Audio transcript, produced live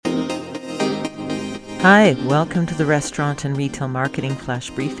Hi, welcome to the Restaurant and Retail Marketing Flash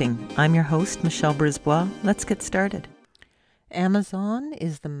Briefing. I'm your host, Michelle Brisbois. Let's get started. Amazon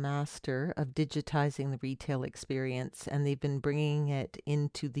is the master of digitizing the retail experience, and they've been bringing it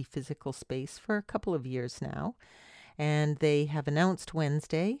into the physical space for a couple of years now. And they have announced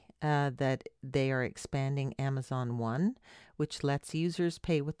Wednesday that they are expanding Amazon One, which lets users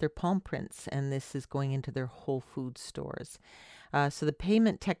pay with their palm prints, and this is going into their Whole Foods stores. So the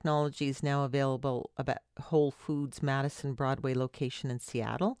payment technology is now available at Whole Foods Madison Broadway location in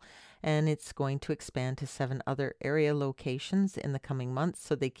Seattle, and it's going to expand to 7 other area locations in the coming months.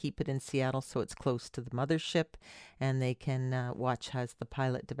 So they keep it in Seattle so it's close to the mothership, and they can watch as the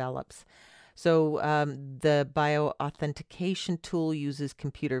pilot develops. So the bioauthentication tool uses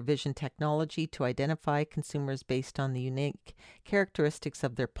computer vision technology to identify consumers based on the unique characteristics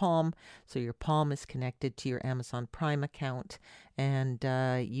of their palm. So your palm is connected to your Amazon Prime account, and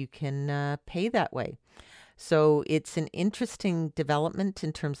you can pay that way. So it's an interesting development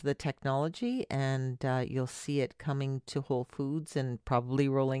in terms of the technology, and you'll see it coming to Whole Foods and probably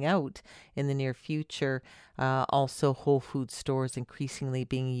rolling out in the near future. Also, Whole Foods stores increasingly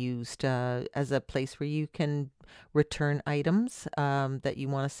being used as a place where you can return items that you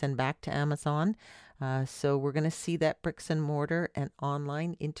want to send back to Amazon. So we're going to see that bricks and mortar and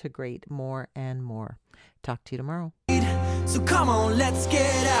online integrate more and more. Talk to you tomorrow. So come on, let's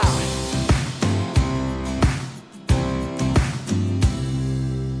get out.